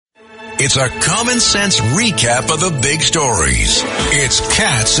It's a common sense recap of the big stories. It's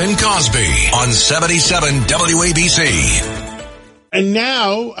Katz and Cosby on 77 WABC. And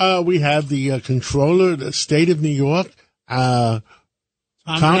now we have the controller of the state of New York, Tom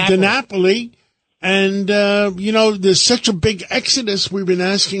DiNapoli. And, there's such a big exodus. We've been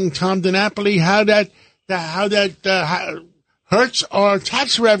asking Tom DiNapoli how that hurts our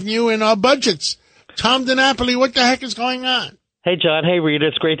tax revenue and our budgets. Tom DiNapoli, what the heck is going on? Hey, John. Hey, Rita.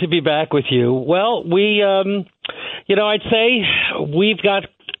 It's great to be back with you. Well, I'd say we've got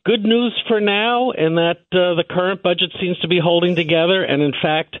good news for now in that the current budget seems to be holding together. And in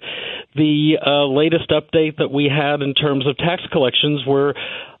fact, the latest update that we had in terms of tax collections were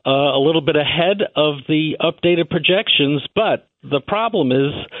a little bit ahead of the updated projections. But the problem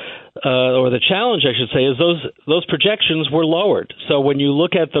is, or the challenge, I should say, is those projections were lowered. So when you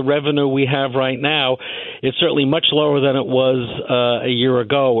look at the revenue we have right now, it's certainly much lower than it was a year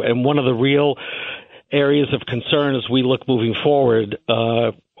ago. And one of the real areas of concern as we look moving forward,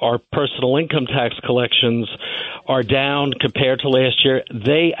 our personal income tax collections are down compared to last year.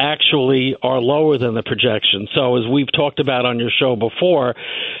 They actually are lower than the projection. So as we've talked about on your show before,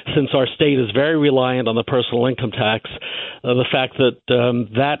 since our state is very reliant on the personal income tax, the fact that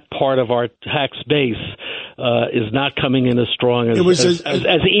that part of our tax base is not coming in as strong as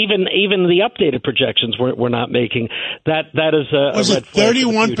even the updated projections we're not making. That is was it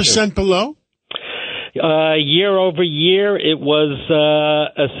 31% below? Year over year, it was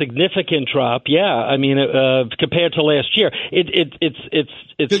a significant drop. Yeah, I mean, compared to last year,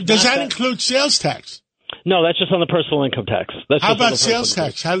 it's. Does that include sales tax? No, that's just on the personal income tax. How about sales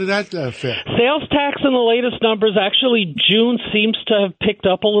tax? How did that fare? Sales tax in the latest numbers, actually, June seems to have picked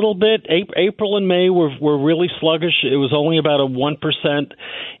up a little bit. April and May were really sluggish. It was only about a 1%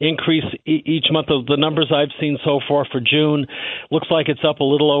 increase each month. Of the numbers I've seen so far for June, looks like it's up a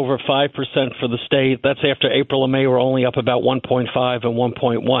little over 5% for the state. That's after April and May were only up about 1.5 and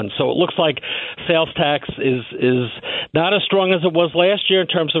 1.1. So it looks like sales tax is not as strong as it was last year in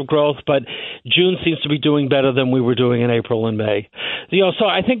terms of growth, but June seems to be doing better than we were doing in April and May. So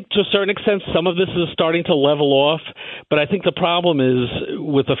I think to a certain extent, some of this is starting to level off, but I think the problem is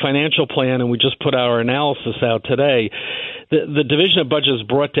with the financial plan, and we just put our analysis out today, the Division of Budget is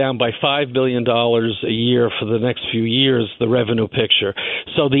brought down by $5 billion a year for the next few years, the revenue picture.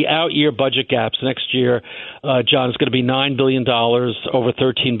 So the out-year budget gaps next year, John, is going to be $9 billion, over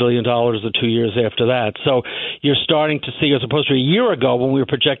 $13 billion the 2 years after that. So you're starting to see, as opposed to a year ago when we were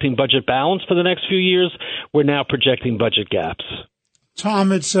projecting budget balance for the next few years, we're now projecting budget gaps.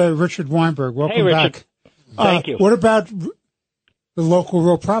 Tom, it's Richard Weinberg. Welcome hey, Richard. back. Thank you. What about the local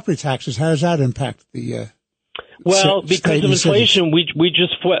real property taxes? How does that impact the Well, because of inflation, we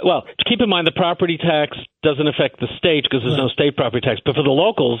just keep in mind the property tax doesn't affect the state because there's no state property tax. But for the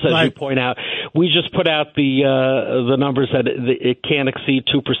locals, as you point out, we just put out the numbers that it can't exceed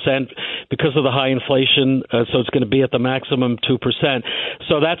 2% because of the high inflation. So it's going to be at the maximum 2%.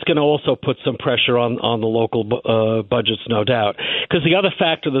 So that's going to also put some pressure on the local budgets, no doubt. Because the other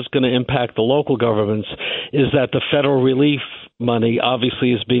factor that's going to impact the local governments is that the federal relief money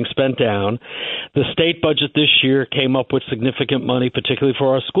obviously is being spent down. The state budget this year came up with significant money, particularly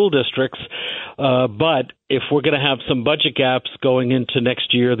for our school districts. But if we're going to have some budget gaps going into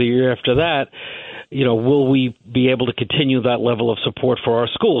next year, the year after that, will we be able to continue that level of support for our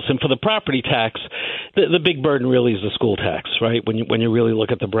schools? And for the property tax, the big burden really is the school tax, right? When you really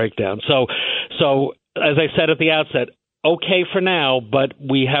look at the breakdown. So as I said at the outset, okay for now, but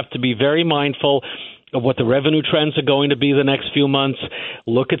we have to be very mindful of what the revenue trends are going to be the next few months,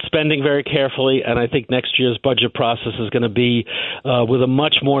 look at spending very carefully, and I think next year's budget process is going to be with a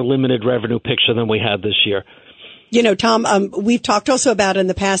much more limited revenue picture than we had this year. Tom, we've talked also about in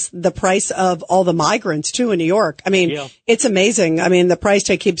the past the price of all the migrants, too, in New York. I mean, It's amazing. I mean, the price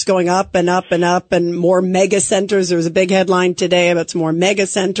tag keeps going up and up and up, and more mega centers. There was a big headline today about some more mega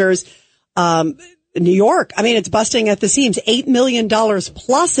centers. New York, I mean, it's busting at the seams. $8 million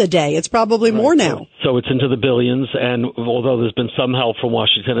plus a day. It's probably more now. So it's into the billions, and although there's been some help from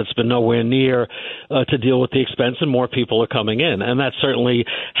Washington, it's been nowhere near to deal with the expense, and more people are coming in. And that certainly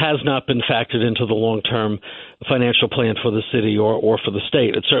has not been factored into the long-term financial plan for the city or for the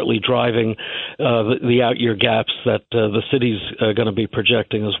state. It's certainly driving the out-year gaps that the city's going to be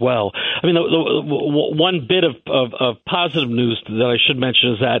projecting as well. I mean, the one bit of positive news that I should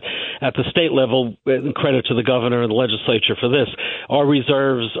mention is that at the state level, and credit to the governor and the legislature for this, our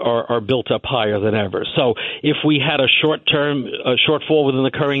reserves are built up higher than ever. whatever. So if we had a short-term shortfall within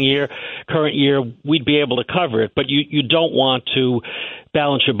the current year, we'd be able to cover it. But you don't want to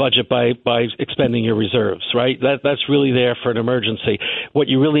balance your budget by expending your reserves, right? That's really there for an emergency. What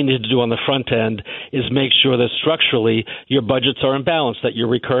you really need to do on the front end is make sure that structurally your budgets are in balance, that your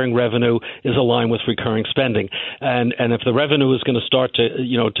recurring revenue is aligned with recurring spending. And if the revenue is going to start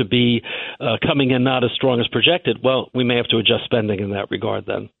to be coming in not as strong as projected, well, we may have to adjust spending in that regard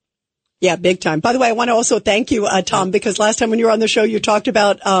then. Yeah, big time. By the way, I want to also thank you, Tom, because last time when you were on the show, you talked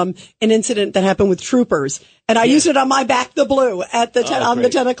about an incident that happened with troopers, and I used it on my Back the Blue at the on the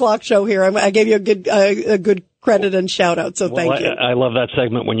 10 o'clock show here. I gave you a good credit and shout out, so thank you. I love that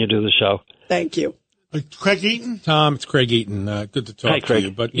segment when you do the show. Thank you. Craig Eaton? Tom, it's Craig Eaton. Good to talk Hi, Craig. to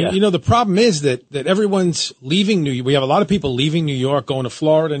you. But, the problem is that everyone's leaving New York. We have a lot of people leaving New York, going to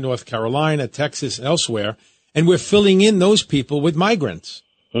Florida, North Carolina, Texas, elsewhere, and we're filling in those people with migrants.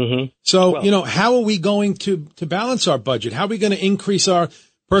 Mm-hmm. So, how are we going to balance our budget? How are we going to increase our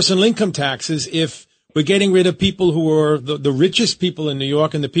personal income taxes if we're getting rid of people who are the richest people in New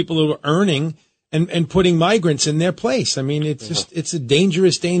York and the people who are earning and putting migrants in their place? I mean, it's a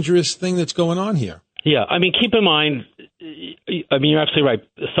dangerous thing that's going on here. Yeah. I mean, keep in mind, you're absolutely right.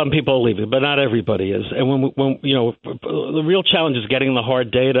 Some people are leaving, but not everybody is. And when the real challenge is getting the hard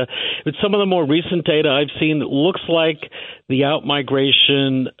data. With some of the more recent data I've seen, it looks like the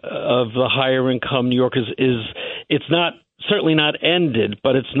out-migration of the higher income New Yorkers it's certainly not ended,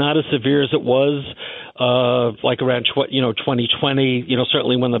 but it's not as severe as it was like around 2020,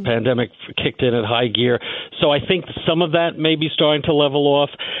 certainly when the pandemic kicked in at high gear. So I think some of that may be starting to level off.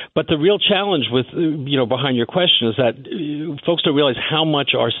 But the real challenge with, behind your question is that folks don't realize how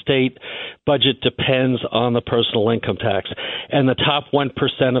much our state budget depends on the personal income tax. And the top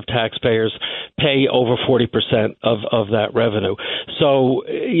 1% of taxpayers pay over 40% of that revenue. So,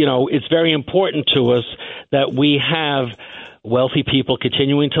 it's very important to us that we have wealthy people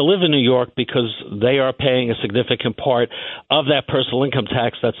continuing to live in New York because they are paying a significant part of that personal income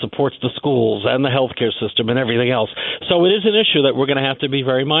tax that supports the schools and the healthcare system and everything else. So it is an issue that we're going to have to be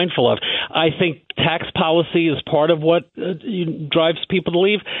very mindful of. I think tax policy is part of what drives people to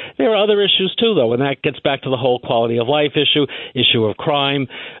leave. There are other issues too, though, and that gets back to the whole quality of life issue of crime,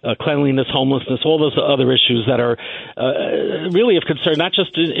 cleanliness, homelessness, all those other issues that are really of concern, not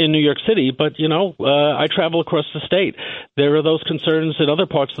just in New York City, but, I travel across the state. There are those concerns in other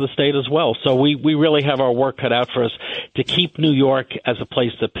parts of the state as well. So we really have our work cut out for us to keep New York as a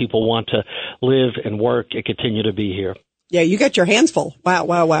place that people want to live and work and continue to be here. Yeah, you got your hands full. Wow.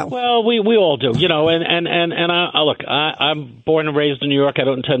 Well, we all do, and I'm born and raised in New York. I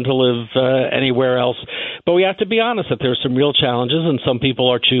don't intend to live anywhere else. But we have to be honest that there are some real challenges, and some people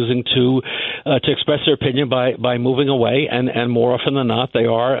are choosing to express their opinion by moving away, and more often than not, they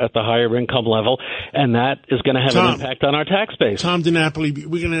are at the higher income level, and that is going to have an impact on our tax base. Tom DiNapoli,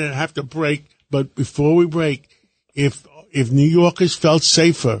 we're going to have to break, but before we break, if New Yorkers felt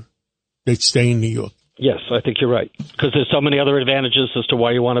safer, they'd stay in New York. Yes, I think you're right, because there's so many other advantages as to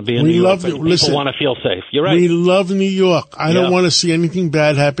why you want to be in New York. People want to feel safe. You're right. We love New York. I don't want to see anything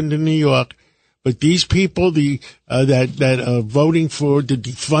bad happen to New York. But these people, that are voting for the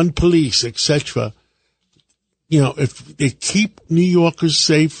defund police, etc., if they keep New Yorkers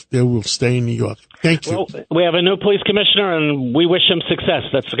safe, they will stay in New York. Thank you. Well, we have a new police commissioner, and we wish him success.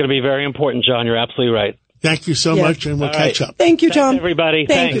 That's going to be very important, John. You're absolutely right. Thank you so much, and we'll catch up. Thank you, Tom. Thanks, everybody.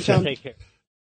 Thank you, Tom. Take care.